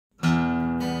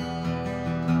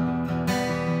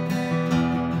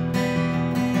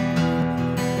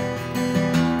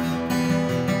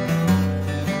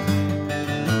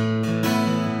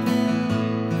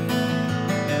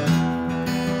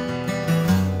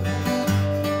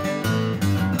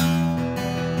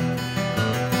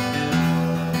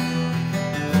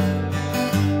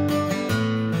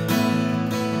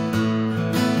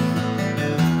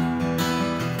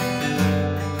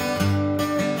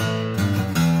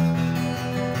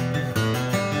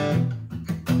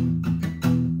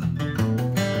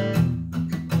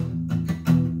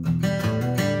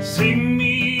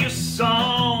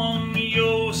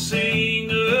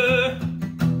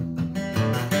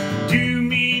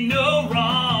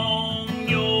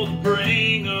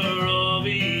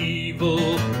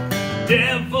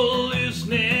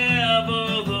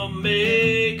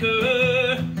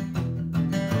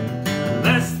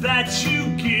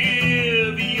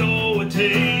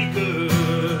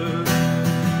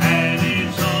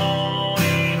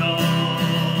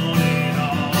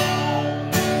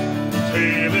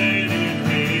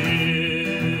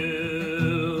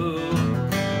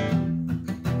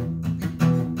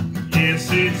Yes,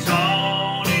 it's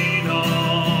on and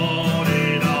on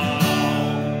and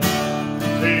on,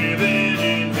 living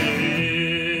in hell.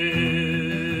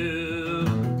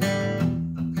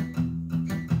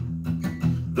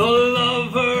 The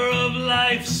lover of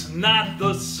life's not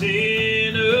the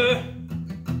sinner.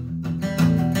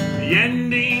 The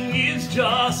ending is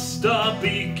just a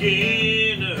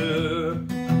beginner.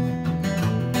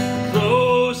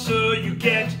 Closer you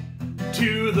get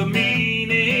to the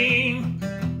meaning,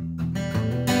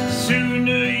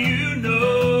 sooner you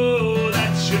know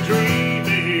that you're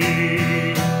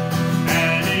dreaming.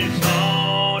 And it's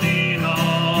on and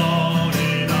on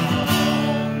and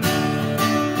on.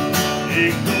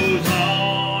 It goes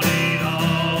on and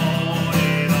on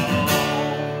and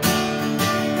on.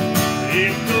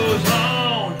 It goes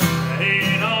on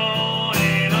and on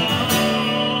and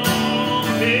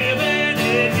on. Living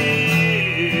in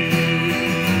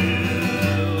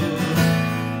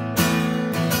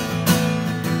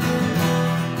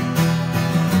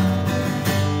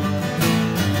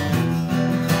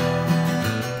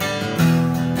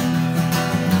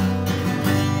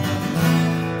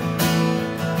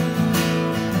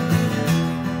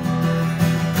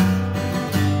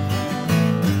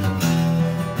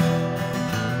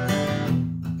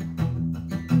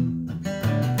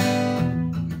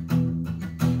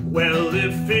well,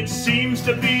 if it seems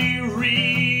to be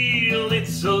real,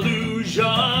 it's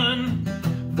illusion.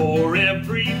 For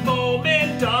every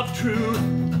moment of truth,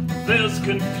 there's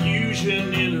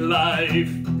confusion in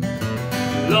life.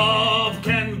 Love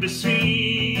can be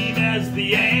seen as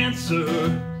the answer.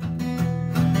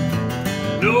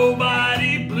 Nobody